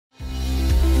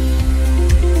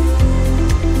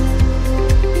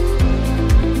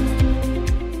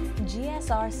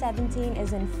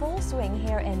is in full swing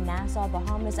here in Nassau,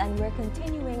 Bahamas, and we're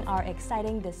continuing our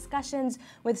exciting discussions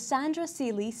with Sandra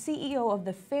Seeley, CEO of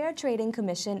the Fair Trading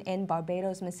Commission in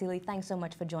Barbados. Ms. Seeley, thanks so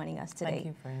much for joining us today. Thank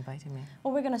you for inviting me.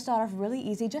 Well, we're going to start off really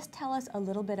easy. Just tell us a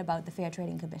little bit about the Fair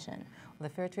Trading Commission. Well,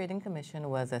 the Fair Trading Commission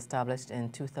was established in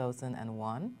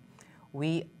 2001.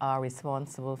 We are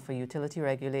responsible for utility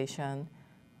regulation,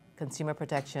 consumer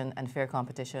protection, and fair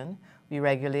competition. We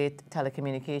regulate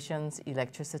telecommunications,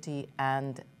 electricity,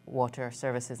 and water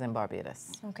services in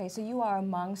Barbados. Okay, so you are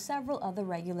among several other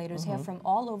regulators here from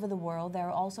all over the world. There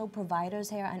are also providers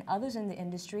here and others in the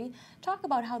industry. Talk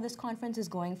about how this conference is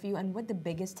going for you and what the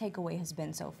biggest takeaway has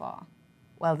been so far.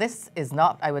 Well, this is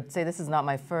not, I would say this is not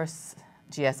my first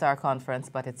GSR conference,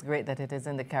 but it's great that it is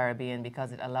in the Caribbean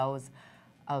because it allows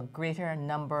a greater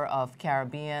number of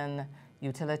Caribbean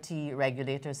utility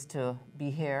regulators to be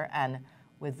here, and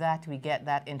with that we get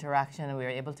that interaction and we're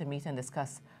able to meet and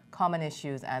discuss common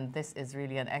issues, and this is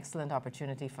really an excellent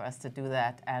opportunity for us to do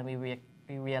that. And we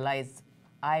realize,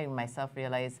 I myself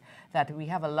realize, that we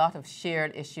have a lot of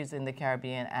shared issues in the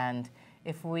Caribbean, and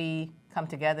if we come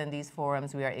together in these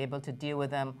forums we are able to deal with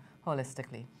them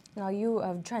holistically. Now you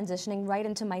are transitioning right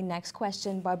into my next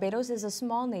question. Barbados is a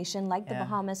small nation like the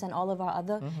Bahamas and all of our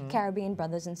other Caribbean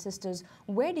brothers and sisters.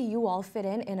 Where do you all fit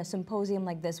in a symposium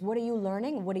like this? What are you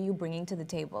learning? What are you bringing to the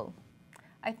table?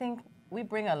 I think we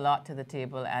bring a lot to the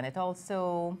table, and it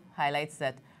also highlights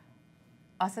that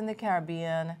us in the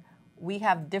Caribbean, we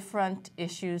have different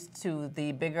issues to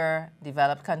the bigger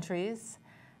developed countries.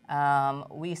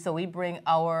 So we bring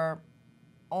our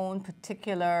own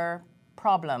particular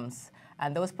problems,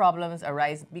 and those problems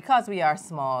arise because we are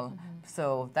small.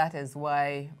 So that is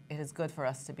why it is good for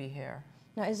us to be here.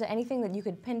 Now, is there anything that you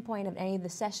could pinpoint of any of the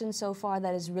sessions so far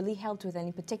that has really helped with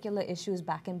any particular issues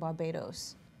back in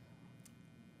Barbados?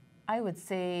 I would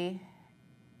say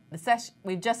the session,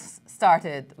 we just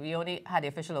started. We only had the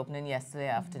official opening yesterday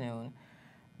afternoon,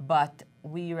 but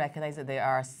we recognize that there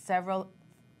are several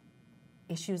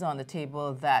issues on the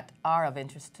table that are of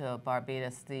interest to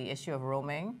Barbados. The issue of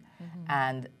roaming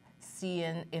and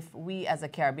seeing if we as a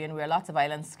Caribbean, we are lots of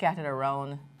islands scattered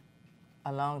around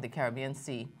along the Caribbean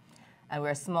Sea, and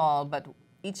we're small, but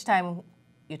each time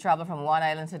you travel from one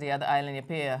island to the other island, you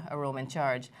pay a roaming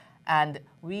charge. And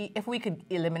if we could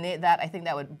eliminate that, I think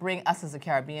that would bring us as a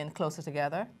Caribbean closer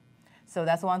together. So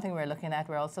that's one thing we're looking at.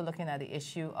 We're also looking at the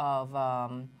issue of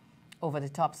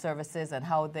over-the-top services and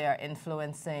how they are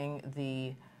influencing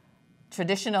the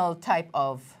traditional type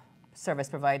of service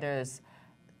providers.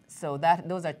 So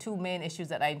those are two main issues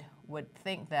that I would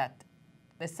think that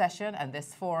this session and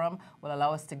this forum will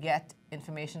allow us to get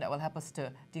information that will help us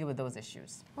to deal with those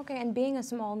issues. Okay, and being a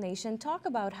small nation, talk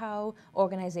about how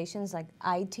organizations like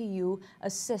ITU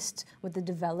assist with the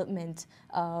development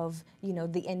of, you know,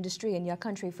 the industry in your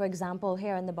country. For example,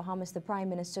 here in the Bahamas, the Prime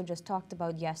Minister just talked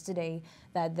about yesterday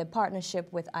that the partnership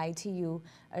with ITU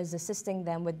is assisting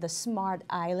them with the Smart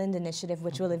Island Initiative,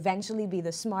 which will eventually be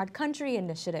the Smart Country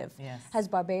Initiative. Yes. Has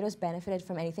Barbados benefited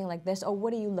from anything like this, or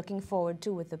what are you looking forward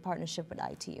to with the partnership with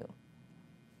ITU?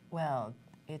 Well,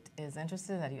 it is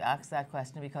interesting that you asked that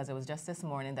question because it was just this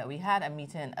morning that we had a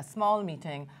meeting, a small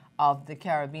meeting of the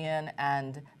Caribbean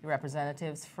and the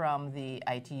representatives from the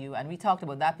ITU, and we talked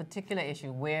about that particular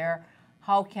issue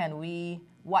what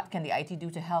can the ITU do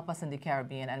to help us in the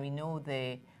Caribbean? And we know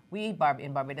we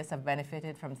in Barbados have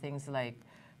benefited from things like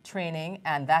training,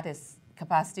 and that is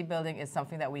capacity building is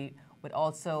something that we would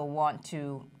also want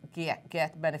to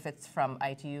get benefits from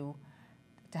ITU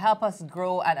to help us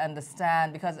grow and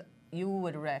understand, because you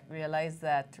would realize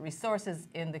that resources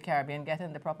in the Caribbean,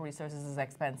 getting the proper resources is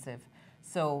expensive.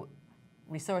 So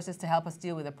resources to help us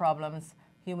deal with the problems,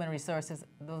 human resources,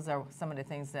 those are some of the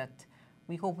things that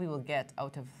we hope we will get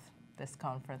out of this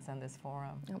conference and this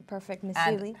forum. Oh, perfect, Ms.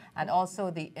 Seeley. And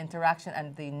also the interaction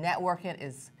and the networking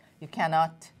is, you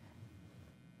cannot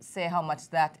say how much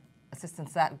that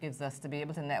assistance that gives us to be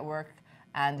able to network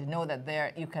and know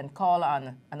that you can call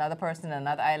on another person in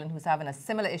another island who's having a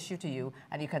similar issue to you,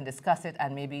 and you can discuss it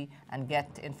and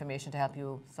get information to help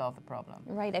you solve the problem.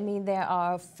 Right. I mean, there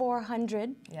are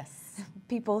 400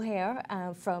 people here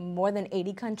from more than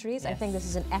 80 countries. Yes. I think this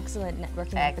is an excellent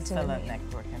networking opportunity. Excellent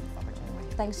networking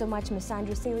opportunity. Thanks so much, Ms.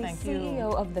 Sandra Seeley,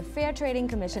 CEO of the Fair Trading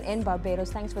Commission in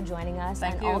Barbados. Thanks for joining us.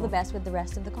 Thank you. All the best with the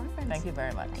rest of the conference. Thank you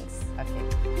very much. Thanks.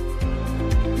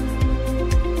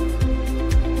 Okay.